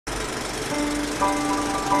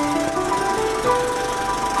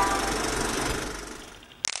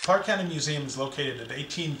Clark County Museum is located at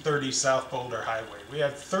 1830 South Boulder Highway. We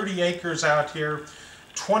have 30 acres out here,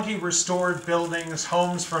 20 restored buildings,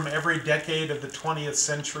 homes from every decade of the 20th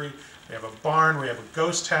century. We have a barn, we have a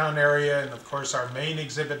ghost town area, and of course our main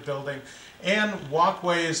exhibit building, and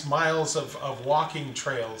walkways, miles of walking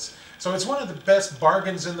trails. So it's one of the best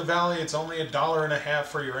bargains in the valley. It's only $1.50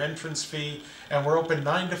 for your entrance fee, and we're open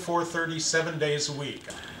 9 to 4:30, 7 days a week.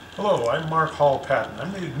 Hello, I'm Mark Hall-Patton.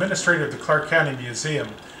 I'm the administrator of the Clark County Museum.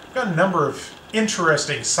 We've got a number of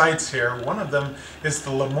interesting sites here. One of them is the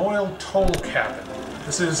Lamoille Toll Cabin.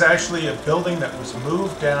 This is actually a building that was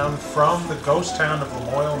moved down from the ghost town of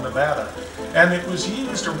Lamoille, Nevada. And it was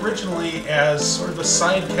used originally as sort of a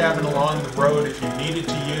side cabin along the road. If you needed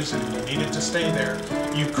to use it and you needed to stay there,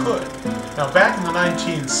 you could. Now back in the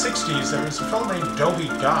 1960s, there was a fellow named Dovey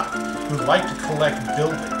Dot who liked to collect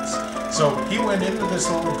buildings. So he went into this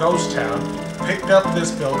little ghost town, picked up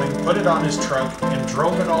this building, put it on his truck, and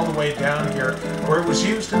drove it all the way down here where it was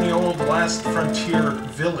used in the old last frontier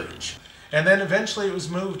village. And then eventually it was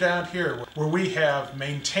moved out here where we have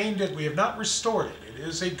maintained it. We have not restored it. It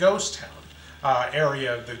is a ghost town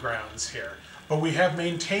area of the grounds here. But we have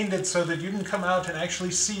maintained it so that you can come out and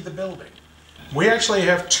actually see the building. We actually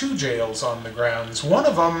have 2 jails on the grounds. One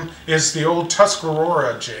of them is the old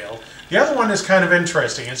Tuscarora jail. The other one is kind of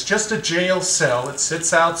interesting. It's just a jail cell. It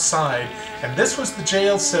sits outside. And this was the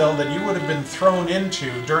jail cell that you would have been thrown into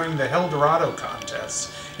during the Helldorado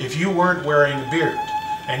contests if you weren't wearing a beard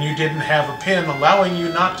and you didn't have a pin allowing you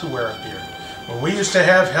not to wear a beard. When we used to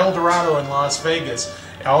have Helldorado in Las Vegas,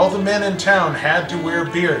 all the men in town had to wear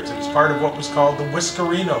beards. It was part of what was called the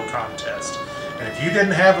Whiskerino contest. And if you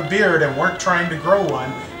didn't have a beard and weren't trying to grow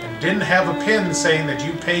one and didn't have a pin saying that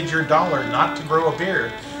you paid your dollar not to grow a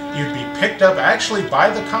beard, you'd be picked up actually by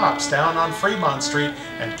the cops down on Fremont Street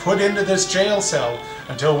and put into this jail cell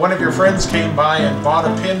until one of your friends came by and bought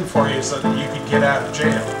a pin for you so that you could get out of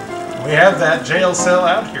jail. We have that jail cell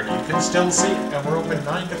out here. You can still see it. And we're open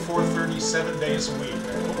 9 to 4:30, 7 days a week.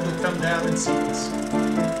 I hope you'll come down and see us.